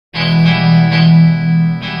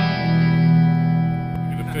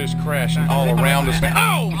crashing all around us, man.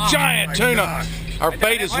 Oh, giant tuna! Our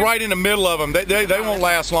bait is right in the middle of them. They won't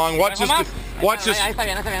last long. Watch this. Watch this.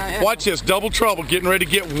 Watch this. Double trouble. Getting ready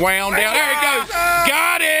to get wound down. There he goes.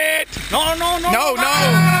 Got it. No. No.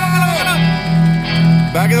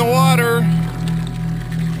 Back in the water.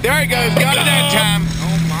 There he goes. Got it that time.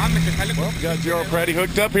 Well, got J.R. Pratty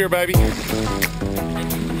hooked up here, baby.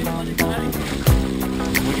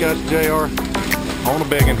 We got J.R. on a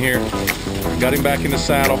begging here. Got him back in the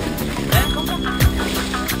saddle.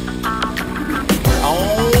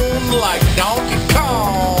 On like Donkey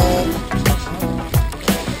Kong.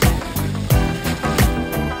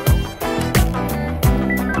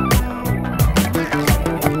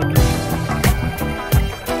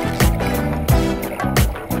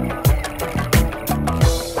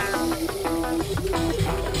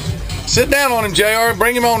 Sit down on him, JR, and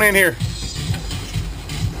bring him on in here.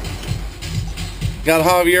 Got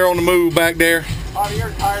Javier on the move back there.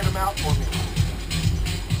 Javier tired him out for me.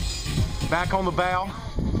 Back on the bow.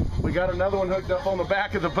 We got another one hooked up on the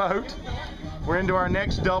back of the boat. We're into our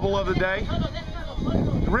next double of the day.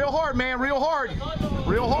 Real hard, man, real hard.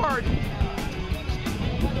 Real hard.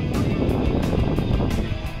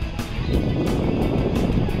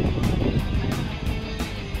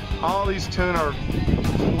 All these tuna are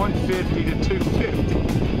 150 to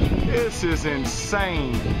 250. This is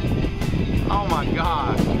insane. Oh my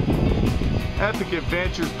God. Epic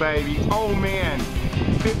Adventures, baby. Oh man.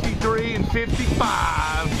 53 and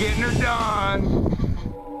 55, getting her done.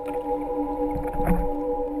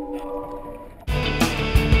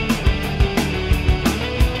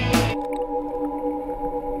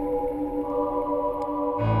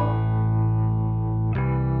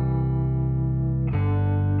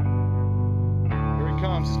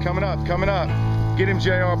 He's coming up, coming up. Get him,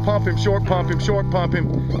 JR. Pump him, short pump him, short pump him.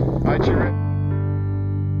 All right, you ready?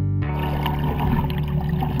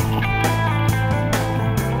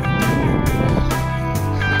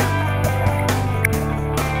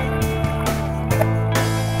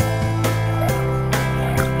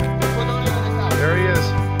 There he is.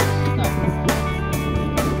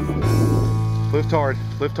 Lift hard,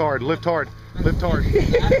 lift hard, lift hard, lift hard.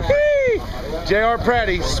 J.R.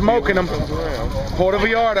 Pratty smoking them. Puerto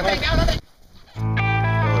Vallarta. Oh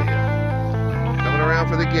yeah. Coming around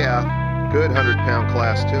for the gap. Good 100-pound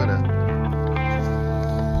class tuna.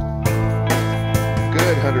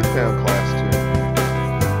 Good 100-pound class tuna.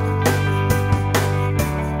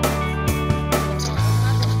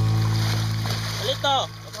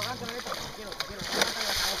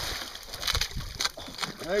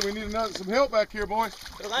 Hey, we need some help back here, boys.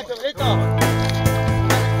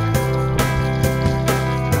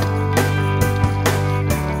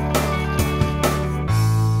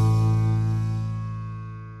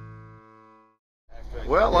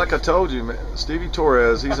 Well, like I told you, Stevie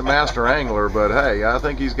Torres, he's a master angler, but hey, I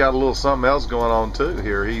think he's got a little something else going on too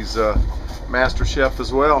here. He's a master chef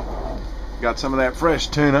as well. Got some of that fresh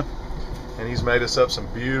tuna, and he's made us up some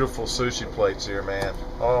beautiful sushi plates here, man.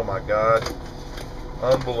 Oh my God,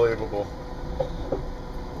 unbelievable.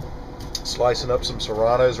 Slicing up some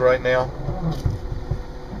serranos right now.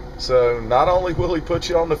 So not only will he put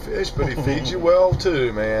you on the fish, but he feeds you well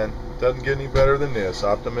too, man. Doesn't get any better than this.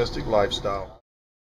 Optimistic lifestyle.